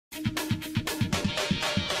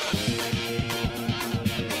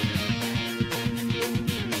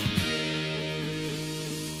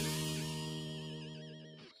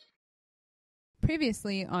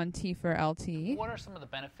Previously on T4LT. What are some of the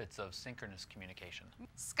benefits of synchronous communication?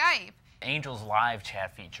 Skype. Angel's live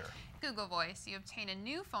chat feature. Google Voice. You obtain a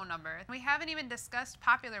new phone number. We haven't even discussed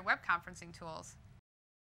popular web conferencing tools.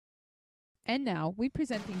 And now we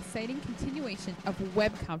present the exciting continuation of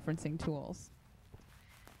web conferencing tools.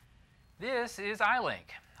 This is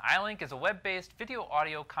iLink. iLink is a web-based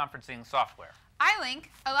video-audio conferencing software. iLink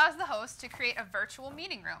allows the host to create a virtual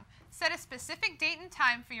meeting room, set a specific date and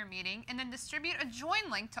time for your meeting, and then distribute a join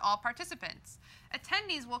link to all participants.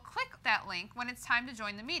 Attendees will click that link when it's time to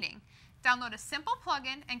join the meeting. Download a simple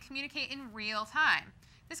plugin and communicate in real time.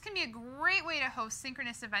 This can be a great way to host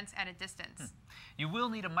synchronous events at a distance. You will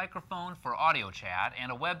need a microphone for audio chat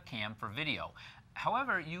and a webcam for video.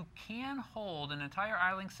 However, you can hold an entire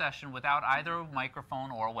iLink session without either a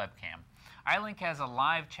microphone or a webcam. iLink has a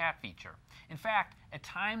live chat feature. In fact, at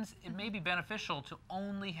times it may be beneficial to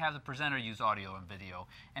only have the presenter use audio and video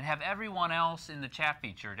and have everyone else in the chat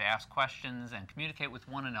feature to ask questions and communicate with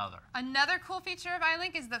one another. Another cool feature of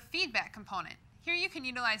iLink is the feedback component. Here you can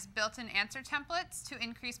utilize built-in answer templates to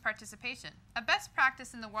increase participation. A best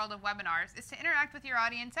practice in the world of webinars is to interact with your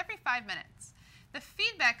audience every 5 minutes. The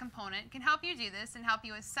feedback component can help you do this and help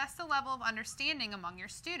you assess the level of understanding among your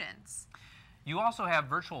students. You also have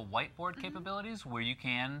virtual whiteboard capabilities where you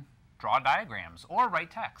can draw diagrams or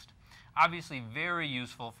write text. Obviously very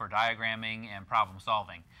useful for diagramming and problem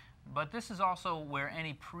solving. But this is also where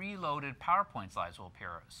any preloaded PowerPoint slides will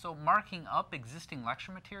appear. So marking up existing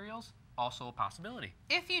lecture materials, also a possibility.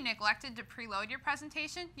 If you neglected to preload your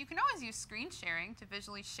presentation, you can always use screen sharing to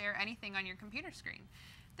visually share anything on your computer screen.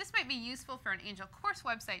 This might be useful for an Angel course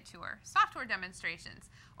website tour, software demonstrations,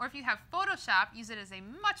 or if you have Photoshop, use it as a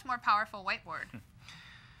much more powerful whiteboard.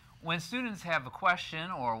 When students have a question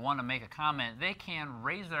or want to make a comment, they can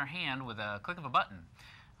raise their hand with a click of a button.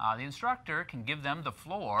 The instructor can give them the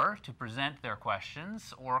floor to present their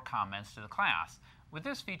questions or comments to the class. With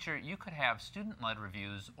this feature, you could have student-led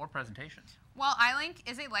reviews or presentations. While iLink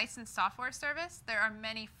is a licensed software service, there are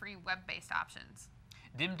many free web-based options.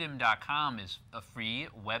 DimDim.com is a free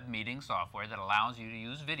web meeting software that allows you to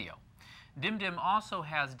use video. DimDim also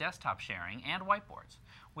has desktop sharing and whiteboards.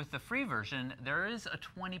 With the free version, there is a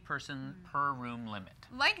 20-person per room limit.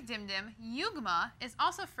 Like DimDim, Yugma is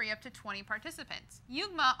also free up to 20 participants.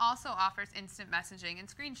 Yugma also offers instant messaging and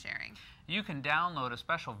screen sharing. You can download a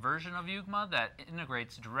special version of Yugma that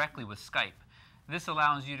integrates directly with Skype. This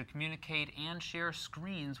allows you to communicate and share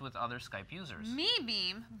screens with other Skype users.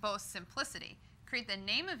 MeBeam boasts simplicity. Create the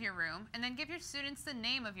name of your room and then give your students the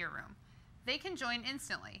name of your room. They can join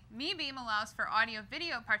instantly. MeBeam allows for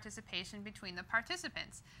audio-video participation between the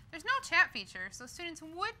participants. There's no chat feature, so students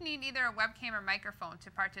would need either a webcam or microphone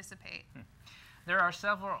to participate. There are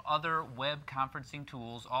several other web conferencing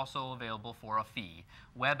tools also available for a fee.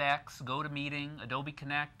 WebEx, GoToMeeting, Adobe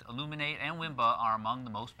Connect, Illuminate, and Wimba are among the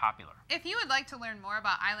most popular. If you would like to learn more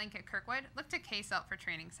about iLink at Kirkwood, look to CaseOut for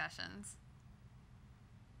training sessions.